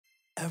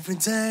河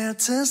豚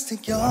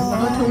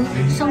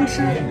生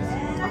吃，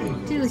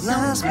这个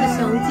香特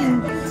香，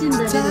进的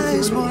这个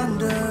酒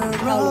里，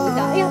到楼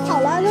下，哎呀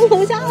跑了，那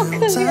楼下好可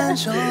怜，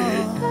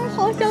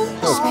好想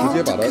跑。直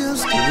接把它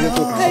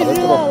就太热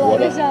了，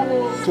这下面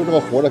就这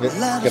么活着给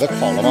它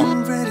烤了吗？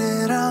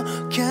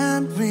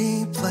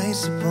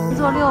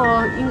座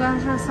6应该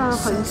是算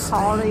很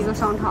潮的一个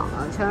商场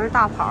了，全是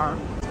大牌儿，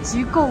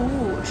集购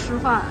物、吃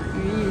饭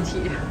于一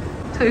体，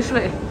退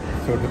税。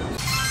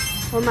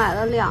我买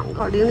了2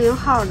个00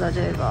号的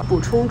这个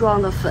补充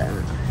装的粉，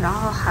然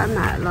后还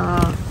买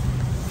了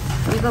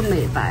一个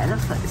美白的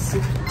粉丝，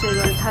这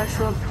个他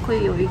说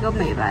会有一个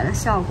美白的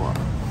效果。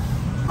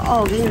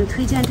哦，我给你们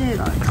推荐这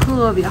个，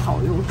特别好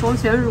用，妆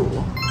前乳。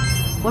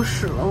我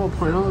使了我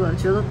朋友的，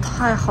觉得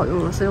太好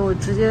用了，所以我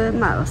直接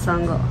买了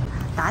3个。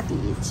打底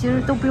其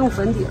实都不用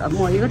粉底了，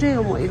抹一个这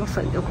个，抹一个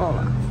粉就够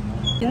了。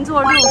银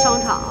座6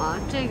商场啊，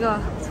这个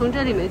从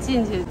这里面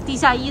进去，地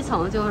下1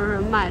层就是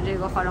卖这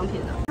个化妆品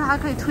的，这还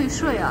可以退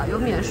税啊，有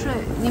免税，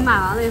你买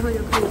完了以后就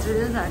可以直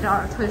接在这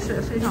儿退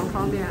税，非常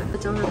方便。这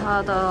就是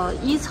它的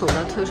1层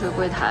的退税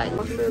柜台，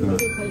税都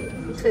是可以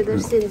退的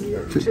现金，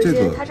直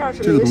接它这儿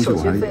是没手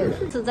续费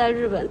的，是在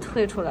日本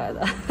退出来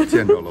的，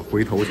见着了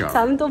回头钱，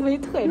咱们都没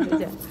退之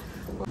前。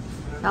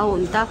然后我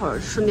们待会儿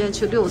顺便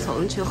去6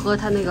层去喝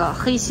它那个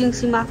黑星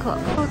星巴克。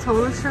6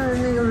层是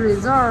那个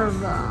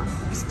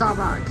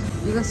Starbucks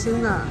一个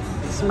新的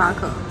星巴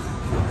克。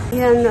今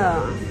天的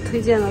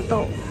推荐的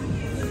豆，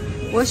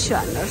我选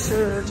的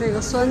是这个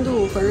酸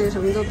度和那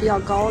什么都比较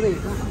高的一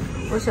个，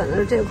我选的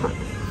是这款。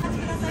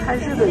看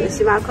日本的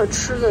星巴克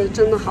吃的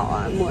真的好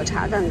啊，抹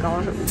茶蛋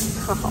糕什么的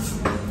特好。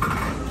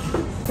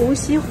红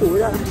西湖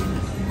的。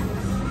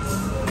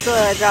坐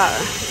在这儿，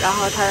然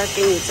后他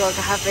给你做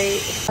咖啡。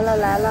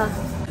来了，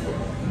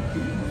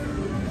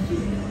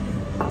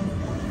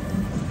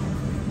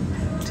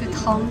这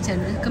汤简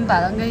直跟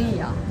板蓝根一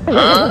样。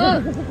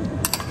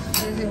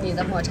这是你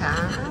的抹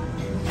茶。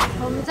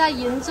我们在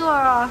银座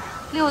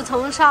6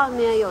层上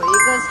面有一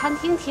个餐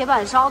厅铁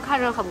板烧，看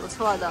着很不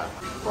错的。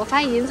我发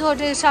现银座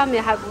这上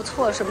面还不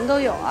错，什么都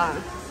有啊。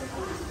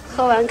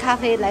喝完咖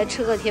啡来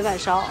吃个铁板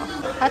烧，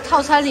它套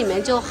餐里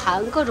面就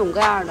含各种各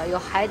样的，有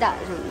海胆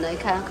什么的。你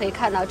看可以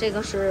看到，这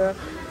个是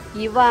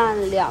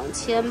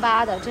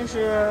12800的，这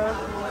是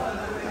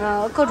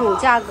各种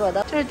价格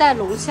的，这是带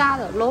龙虾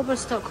的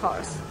lobster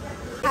course。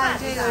看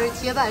这个是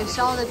铁板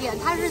烧的店，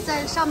它是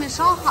在上面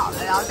烧好了，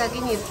然后再给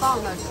你放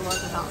到桌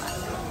子上来。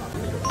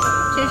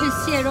这是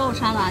蟹肉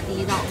沙拉第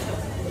1道。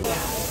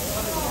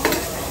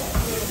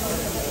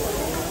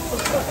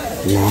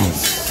哇！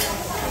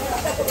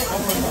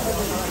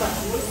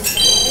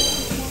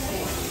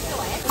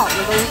好的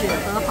东西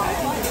很好，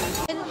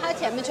它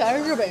前面全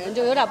是日本人，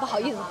就有点不好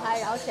意思拍。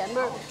然后前面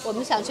我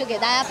们想去给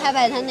大家拍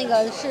拍它那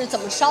个是怎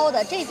么烧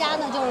的。这家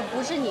呢，就是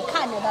不是你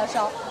看着它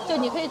烧，就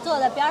你可以坐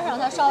在边上，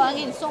它烧完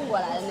给你送过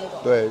来的那种。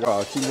对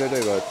啊，今天这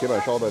个铁板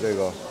烧的这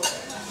个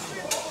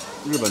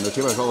日本的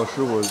铁板烧的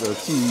师傅的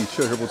技艺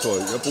确实不错，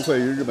也不愧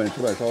于日本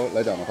铁板烧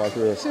来讲的话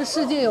是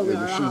世界有名，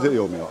世界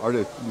有名，而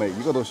且每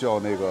一个都需要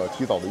那个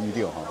提早的预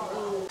定哈。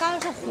刚刚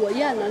是火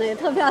焰的那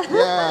个，特漂亮。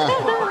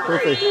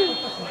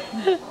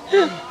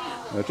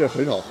这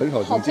很少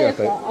能见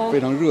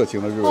非常热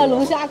情的日本人。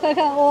龙虾，快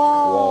看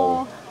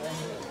哇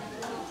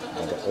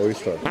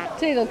！Oyster，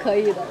 这个可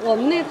以的。我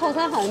们那套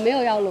餐好像没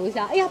有要龙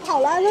虾。哎呀，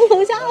跑了，那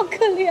龙虾好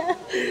可怜，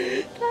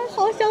他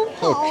好想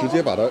跑。直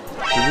接把它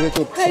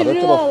就把它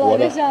这么活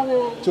着，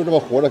就这么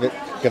活着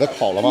给它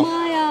烤了吗？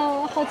妈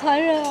呀，好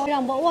残忍啊！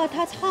让哇，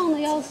它烫的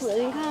要死，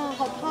你看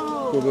好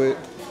烫。会不会？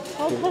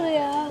好可怜，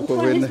突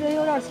然觉得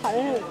有点残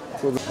忍。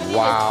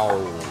哇哦！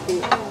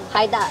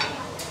海胆。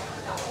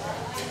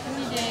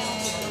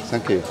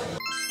Thank you。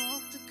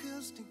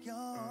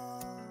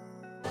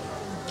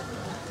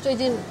最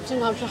近经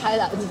常吃海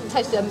胆，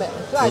太鲜美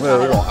了，有没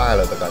有一种爱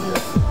了的感觉？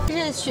这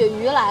是鳕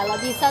鱼来了，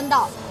第3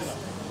道。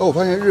我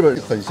发现日本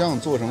很像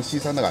做成西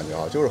餐的感觉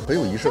啊，就是很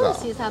有仪式感。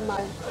西餐吗？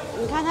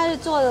你看它这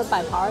做的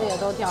摆盘也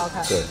都挺好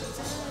看。对。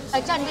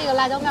哎，蘸这个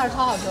辣椒面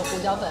超好吃，胡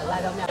椒粉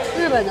辣椒面。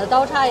日本的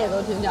刀叉也都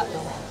挺讲究。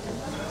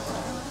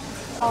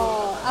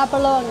哦，阿波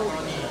罗，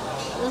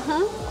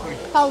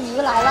鲍鱼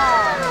来了，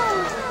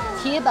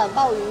铁板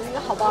鲍鱼，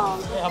好棒。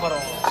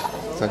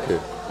Thank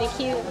you。Thank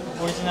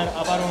you。Original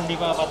abalone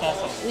liver butter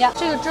sauce。呀，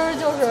这个汁儿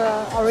就是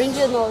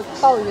original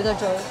鲍鱼的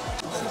汁儿。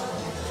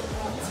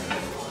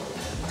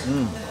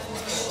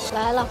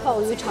来了，鲍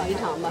鱼尝一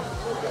尝吧。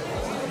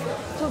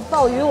就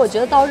鲍鱼，我觉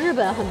得到日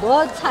本很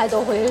多菜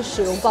都会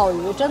使用鲍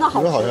鱼，真的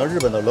好吃。因为好像日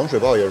本的冷水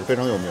鲍也是非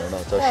常有名的，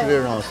在世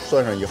界上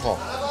算上1号。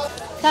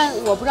但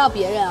我不知道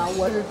别人啊，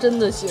我是真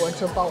的喜欢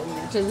吃鲍鱼，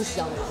真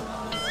香，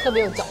特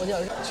别有嚼劲。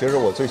其实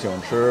我最喜欢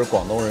吃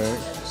广东人、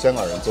香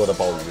港人做的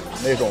鲍鱼，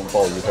那种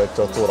鲍鱼它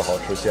做的好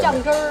吃鲜。酱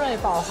汁儿那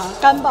鲍哈，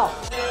干鲍。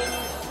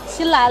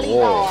新来了一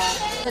道啊，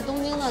在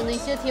东京的那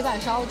些铁板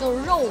烧就是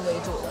肉为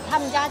主的，他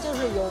们家就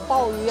是有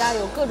鲍鱼啊，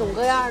有各种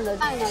各样的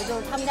菜呢。就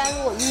是他们家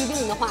如果预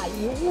定的话，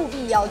你务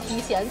必要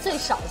提前最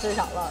少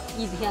了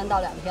1天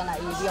到2天来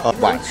预定，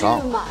晚上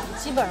去满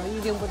基本上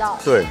预定不到。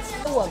对，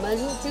我们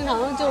经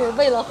常就是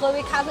为了喝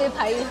杯咖啡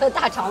排一个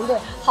大长队，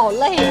好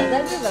累啊！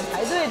在日本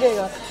排队这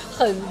个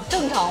很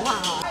正常化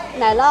啊。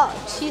奶酪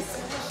cheese。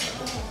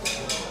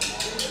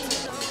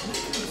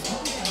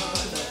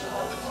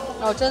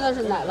哦，真的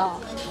是奶酪，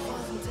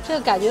这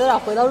个感觉有点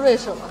回到瑞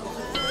士了。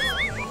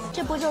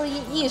这不就是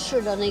意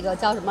式的那个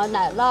叫什么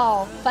奶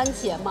酪番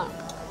茄吗？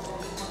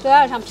有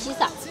点像披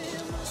萨。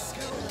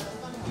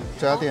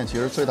这家店其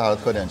实最大的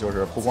特点就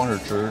是不光是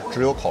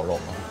只有烤肉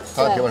嘛，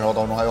它的铁板烧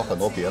当中还有很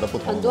多别的不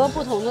同的很多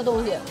不同的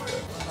东西。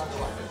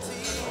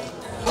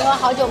因为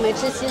好久没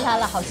吃西餐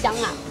了，好香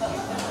啊！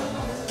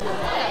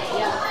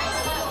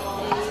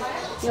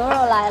牛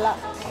肉来了。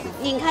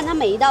你看它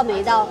每一道，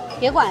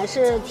别管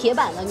是铁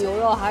板的牛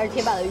肉还是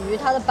铁板的鱼，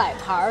它的摆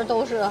盘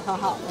都是很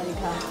好的。你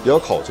看，比较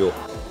考究。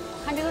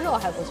看这个肉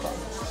还不错，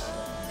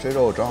这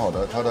肉正好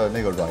的，它的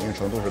那个软硬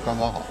程度是刚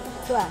刚好。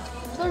对，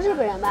就日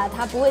本人吧，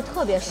他不会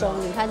特别生，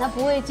你看他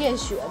不会见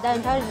血，但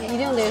是他一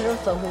定得是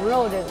粉红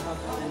肉这个。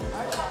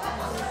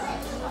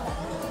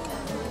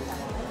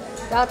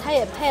然后它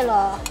也配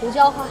了胡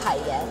椒和海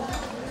盐。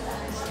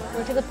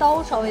我这个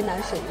刀稍微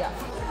难使一点，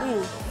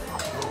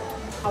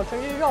好吃，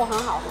这肉很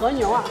好，和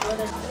牛啊，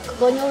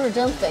和牛是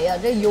真肥啊，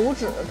这油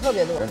脂特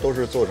别多。都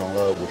是做成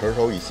了5成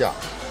熟以下，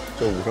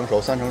就5成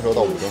熟、3成熟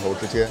到5成熟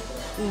之间。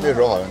那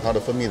时候好像它的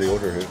分泌的油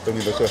脂是分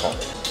泌的最好的。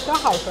真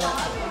好吃，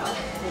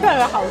确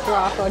实好吃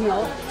啊，和牛。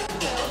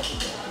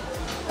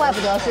怪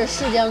不得是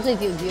世界上最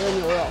顶级的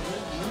牛肉，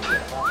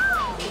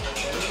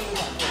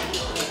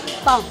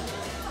棒！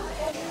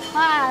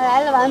哇，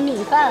来了碗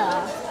米饭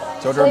啊！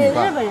所以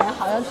日本人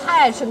好像太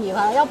爱吃米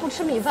饭了，要不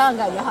吃米饭，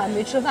感觉好像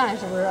没吃饭，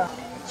是不是？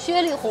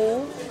雪里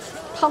红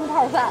汤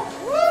泡饭，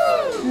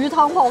鱼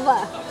汤泡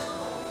饭，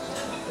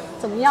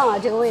怎么样啊？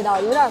这个味道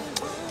有点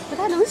不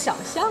太能想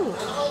象啊！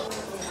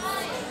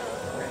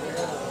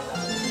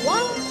哇，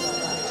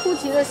出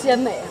奇的鲜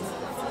美。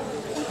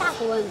大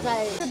部分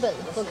在日本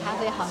喝咖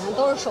啡好像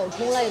都是手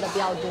冲类的比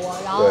较多，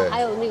然后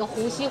还有那个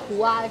虹吸壶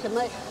啊，什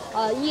么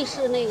意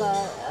式那个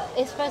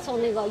espresso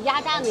那个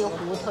压榨那个壶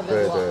特别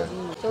多，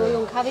就是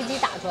用咖啡机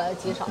打出来的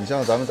极少。你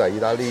像咱们在意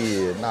大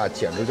利，那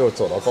简直就是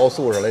走到高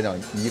速上来讲，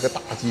一个大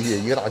机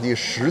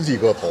10几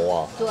个头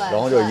啊，对，然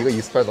后就一个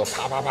espresso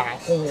啪啪啪，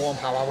轰轰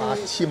啪啪啪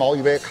，7毛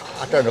一杯，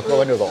咔站着喝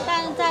完就走。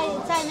但是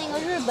在那个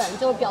日本，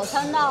就是表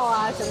参道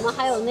啊什么，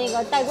还有那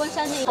个代官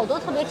山那好多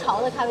特别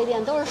潮的咖啡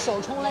店，都是手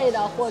冲类的，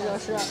或者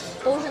是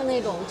都是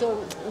那种就是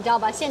你知道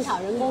吧，现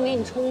场人工给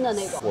你冲的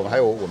那种。我们还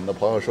有我们的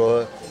朋友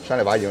说山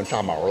里娃已经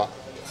炸毛了。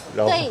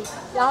对，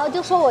然后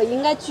就说我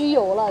应该焗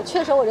油了。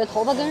确实，我这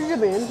头发跟日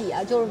本人比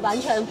啊，就是完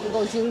全不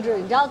够精致。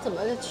你知道怎么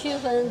区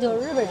分就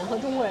是日本人和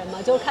中国人吗？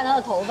就是看他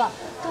的头发，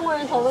中国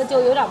人头发就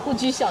有点不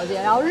拘小节，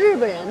然后日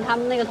本人他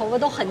们那个头发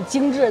都很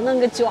精致，弄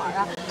个卷儿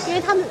啊。因为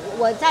他们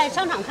我在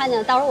商场看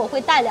见，到时候我会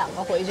带2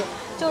个回去，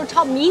就是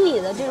超迷你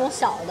的这种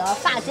小的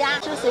发夹，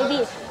就随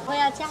地我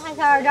要加一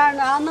下这样的，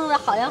然后弄得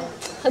好像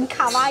很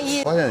卡哇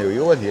伊。发现有一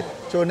个问题，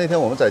就是那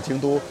天我们在京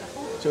都。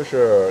就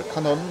是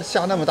看到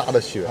下那么大的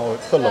雪，然后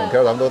特冷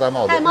天，咱们都戴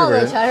帽子。戴帽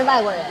子全是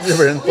外国人，日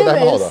本人不戴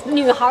帽子。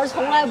女孩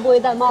从来不会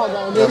戴帽子，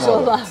我跟你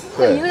说吧，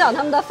会影响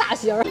他们的发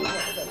型。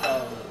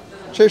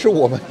这是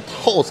我们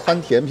套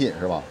餐甜品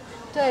是吗？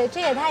对，这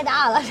也太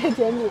大了，这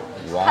甜品，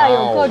看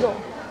有各种，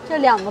这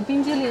2个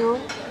冰激凌，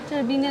这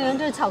是冰激凌，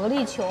这是巧克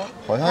力球，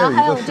好像然后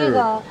还有这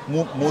个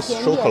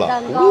甜点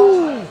蛋糕，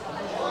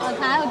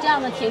看还有这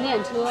样的甜点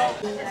车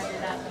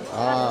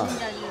啊，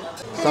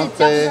这是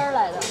姜汁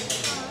来的。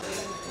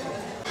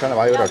山里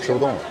娃有点吃不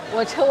动了，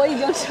我已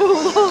经吃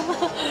不动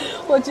了。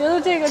我觉得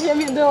这个甜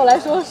品对我来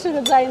说是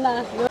个灾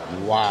难。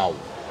哇哦，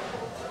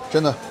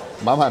真的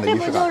满满的仪式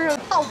感。这不就是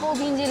泡芙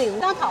冰激凌，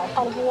香草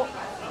泡芙。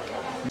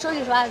说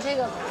句实话，这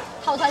个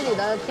套餐里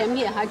的甜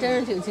品还真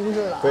是挺精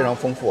致的，非常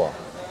丰富啊。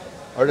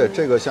而且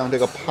这个像这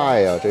个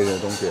派啊这些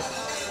东西，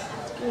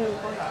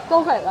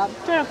都可以的。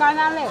这是戛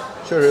纳类，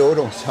确实有一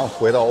种像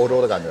回到欧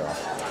洲的感觉啊。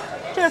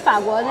这是法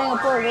国那个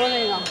波尔多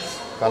那个，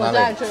我最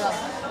爱吃的。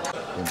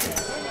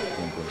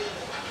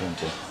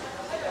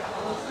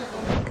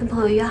跟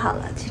朋友约好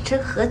了去吃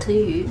河豚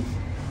鱼，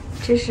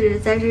这是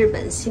在日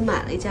本新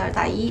买了一件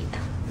大衣，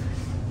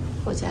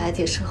我觉得还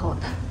挺适合我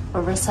的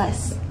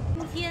 ，oversize。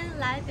今天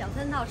来表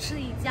参道吃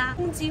一家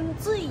东京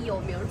最有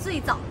名、最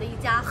早的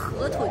一家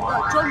河豚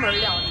的专门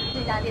料理，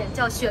这家店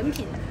叫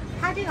Genpin，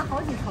它这个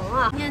好几层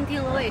啊。今天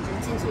定了位置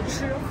进去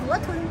吃河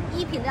豚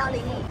1品料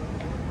理，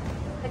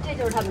这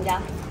就是他们家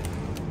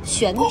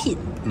Genpin。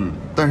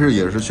但是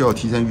也是需要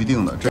提前预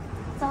定的。这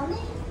走嘞，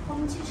我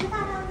们去吃饭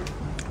啦。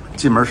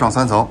进门上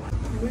3层。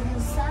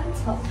3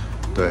层。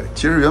对，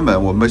其实原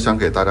本我们想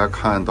给大家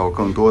看到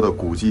更多的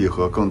古迹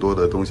和更多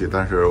的东西，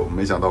但是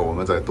没想到我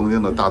们在东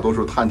京的大多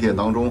数探店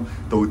当中，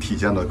都体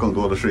现的更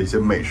多的是一些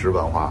美食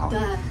文化哈。对，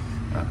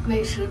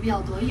美食比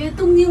较多，因为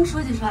东京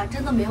说句实话，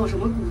真的没有什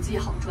么古迹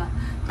好转，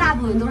大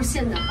部分都是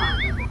现代化的，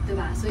对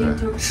吧？所以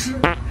就是吃。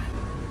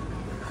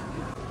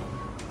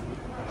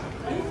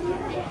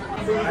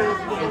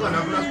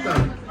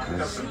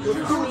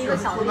这么一个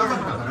小店，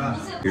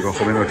一个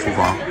后面的厨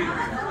房。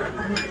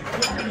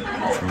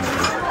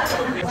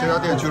这家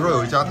店据说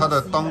有一家它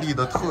的当地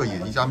的特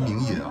饮，一家名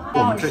饮啊。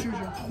我们这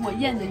火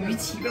焰的鱼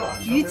鳍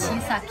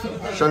sake，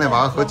 山内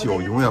娃和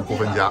酒永远不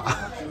分家。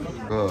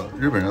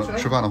日本人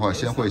吃饭的话，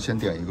会先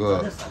点一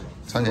个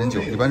餐前酒，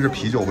一般是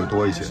啤酒会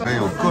多一些，还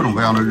有各种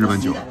各样的日本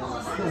酒，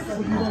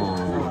然后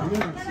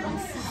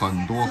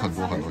很多型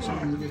号。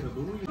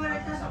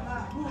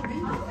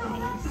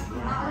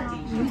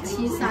鱼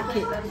鳍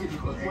sake，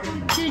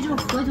 这就是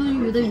河豚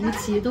鱼的鱼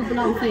鳍，都不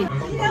浪费，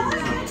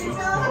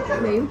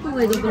每个部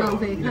位都不浪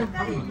费。看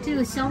这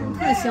个香，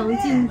特香，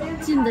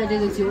浸在这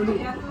个酒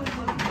里。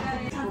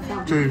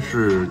这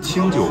是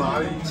清酒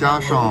加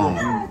上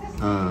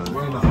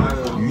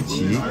鱼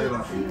鳍，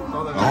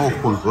然后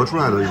混合出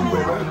来的一种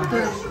味道。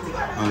对。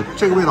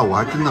这个味道我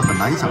还真的很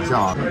难以想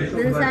象啊。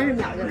人30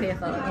秒就可以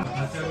喝了。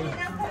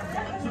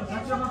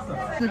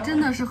这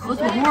真的是河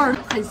豚味儿，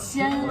很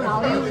鲜，然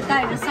后又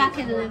带着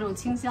sake 的那种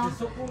清香，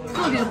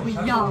特别不一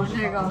样。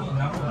这个，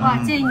哇，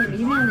建议你们一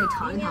定得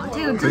尝一尝，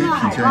这个真的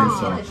好棒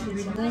啊！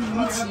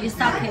鱼鳍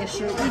sake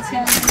是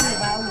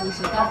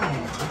1650刀，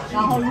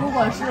然后如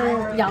果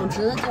是养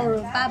殖的，就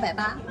是880。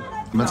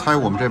你们猜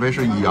我们这杯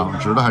是养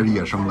殖的还是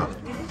野生的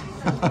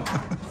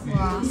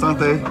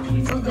？Sunday。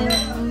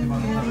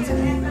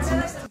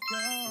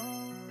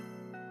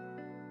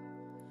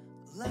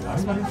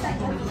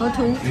河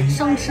豚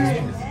生吃，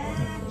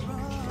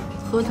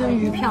河豚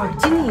鱼片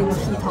晶莹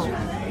剔透。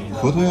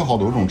河豚有好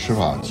多种吃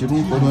法，其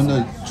中河豚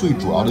的最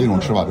主要的一种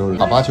吃法就是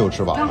卡巴丘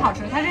吃法，真好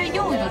吃。它这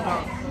柚子豆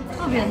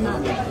特别嫩。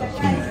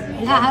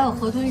你看还有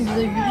河豚鱼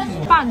的鱼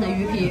皮，拌的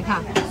鱼皮，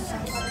看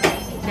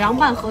凉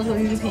拌河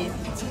豚鱼皮，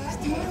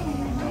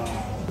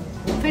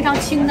非常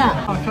清淡，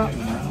好吃，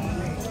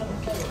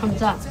很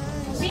赞。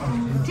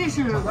这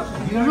是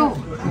鱼肉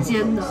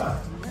煎的。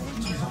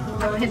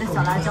配的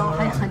小辣椒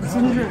还很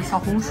精致，小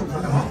红薯，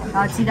然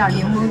后挤点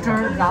柠檬汁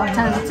儿，然后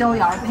蘸椒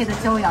盐，配的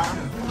椒盐。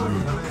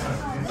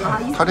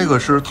它这个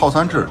是套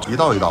餐制，一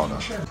道一道的。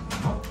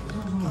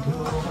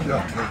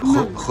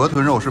河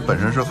豚肉本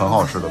身是很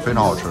好吃的，非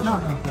常好吃的。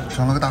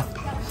上了个大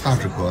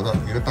纸壳子，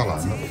一个大篮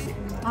子。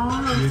哦，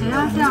只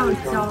要这样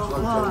浇，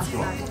哇塞！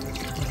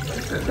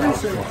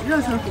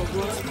热水火锅。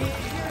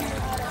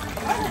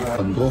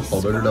很多好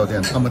的日料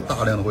店，他们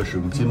大量的会使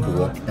用金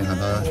箔，看看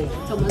它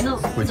怎么弄，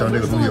会将这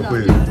个东西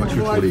会怎么去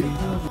处理。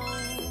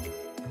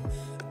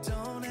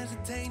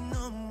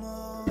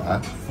哎，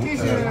这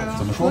是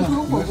怎么说呢？河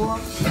豚火锅，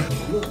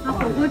那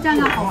火锅蘸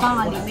料好棒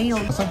啊，里面有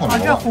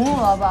这红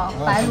萝卜、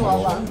白萝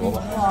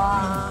卜，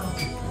哇，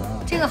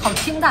这个好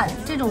清淡，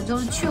这种就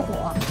是去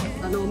火。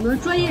我们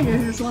专业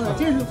人士说的，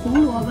这是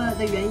红萝卜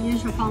的原因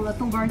是放了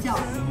豆瓣酱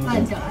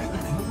拌起来的。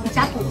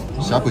呷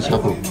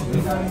哺，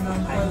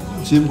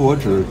金箔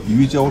纸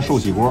鱼胶寿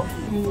喜锅。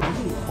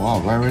哇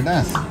 ，very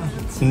nice。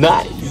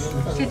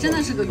这真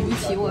的是个鱼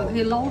鳍，我可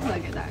以捞出来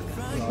给大家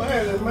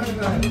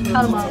看。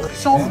看了吗？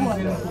烧过的。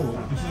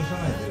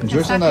你觉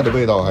得现在的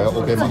味道还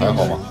OK 吗？还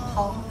好吗？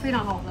好，非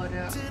常好喝这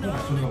个。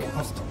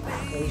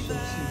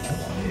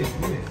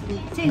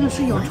这个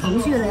是有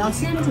程序的，要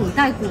先煮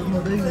带骨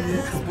头的鱼，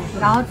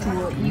然后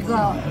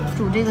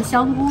煮这个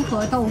香菇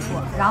和豆腐，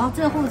然后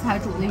最后才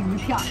煮那鱼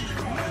片。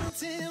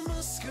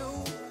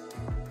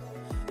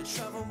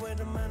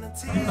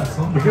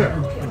不是，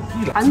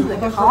馋嘴，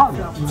好好吃，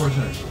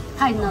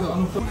太嫩了。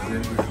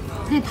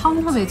这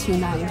汤特别清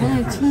淡，你看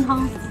那清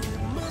汤，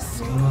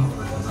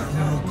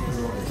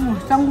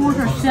香菇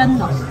是鲜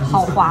的，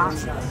好滑，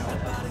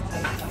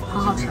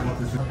很好吃。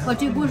哇，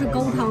这锅是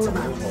高汤了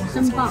吧？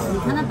真棒！你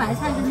看它白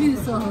菜是绿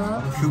色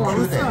和黄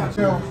色，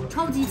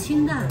超级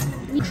清淡。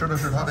吃的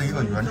是它的一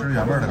个原汁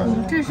原味的感觉。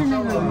这是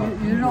那个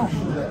鱼肉，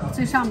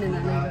最上面的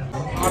那个。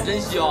啊，真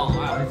香！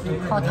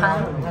好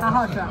弹，好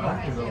好吃。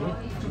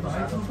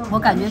我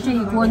感觉这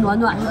一锅暖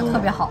暖的，特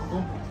别好，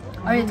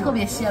而且特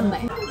别鲜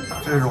美。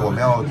这是我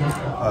们要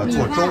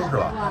做粥是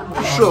吧？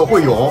社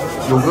会勇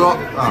哥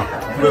啊，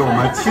为我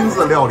们亲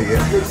自料理。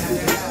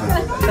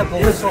在不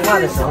会说话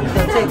的时候，用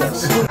这个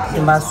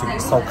先把水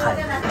烧开，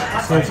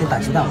先打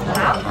鸡蛋黄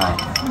啊，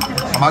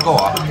他妈够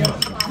啊！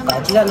打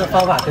鸡蛋的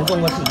方法跟中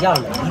国是一样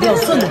的，一定要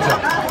顺着搅。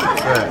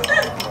对。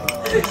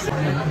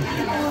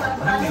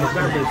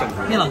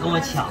别老跟我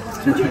抢。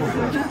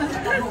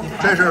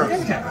这是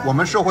我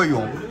们社会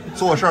勇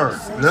做事儿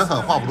人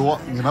狠话不多，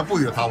你们不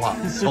许他话，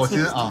小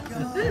心啊，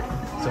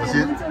小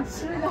心。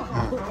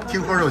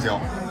听歌就行。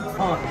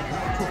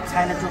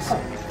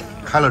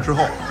开了之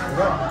后，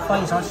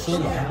放一勺咸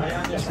盐。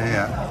咸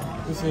盐。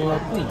这些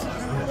贵。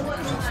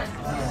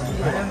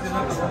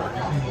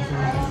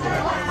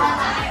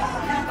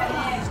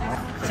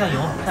酱油，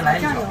再来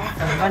一勺，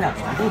再来2勺。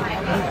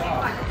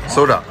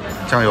搜着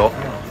酱油。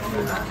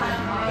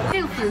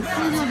这个粉丝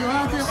就留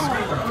到最后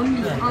和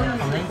米汤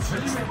放在一起，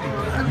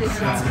特别香。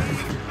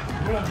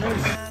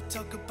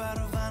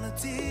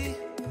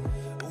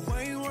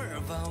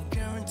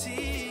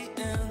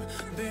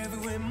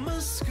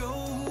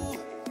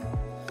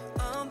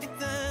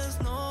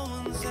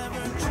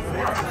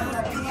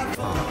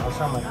然后上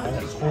面来点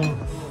葱，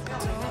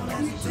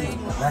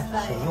来，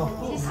请用。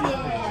谢谢，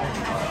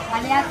あ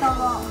りがと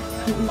う。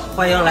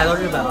欢迎来到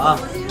日本啊！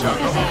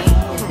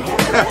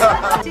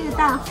这个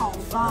蛋好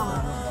棒，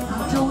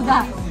粥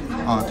蛋。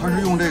啊，它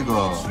是用这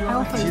个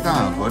鸡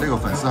蛋和这个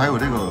粉丝，还有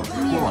这个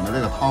过往的这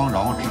个汤，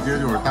然后直接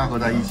就是搭合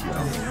在一起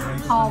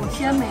的，好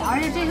鲜美，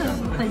而且这个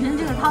本身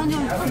这个汤就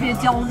是特别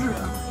胶质，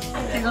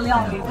这个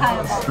料理太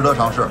棒，值得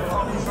尝试。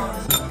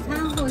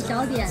餐后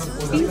小点，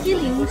冰激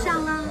凌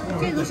上啦，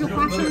这个是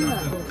花生的，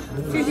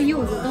这是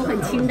柚子，都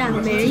很清淡的，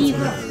每人一个。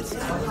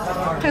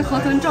配河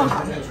豚正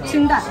好，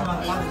清淡。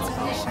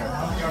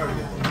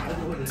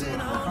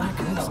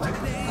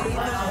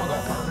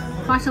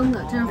花生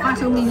的，这是花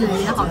生冰淇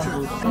淋也好吃。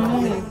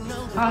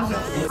好，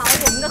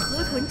我们的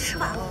河豚吃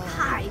完了，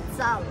太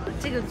赞了，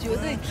这个绝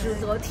对值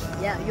得体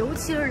验，尤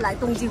其是来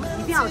东京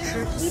一定要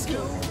吃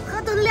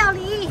河豚料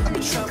理，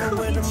这是特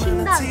别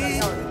清淡的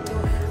料理。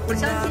我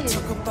相信，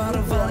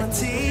如果你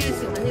是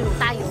喜欢那种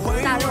大油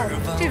大肉，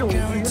这种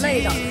鱼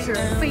类的是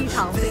非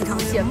常非常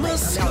鲜美的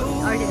料理，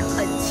而且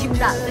很清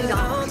淡，非常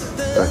好吃。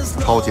对，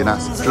超级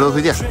nice， 值得推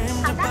荐。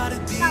好的，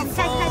那我们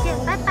下期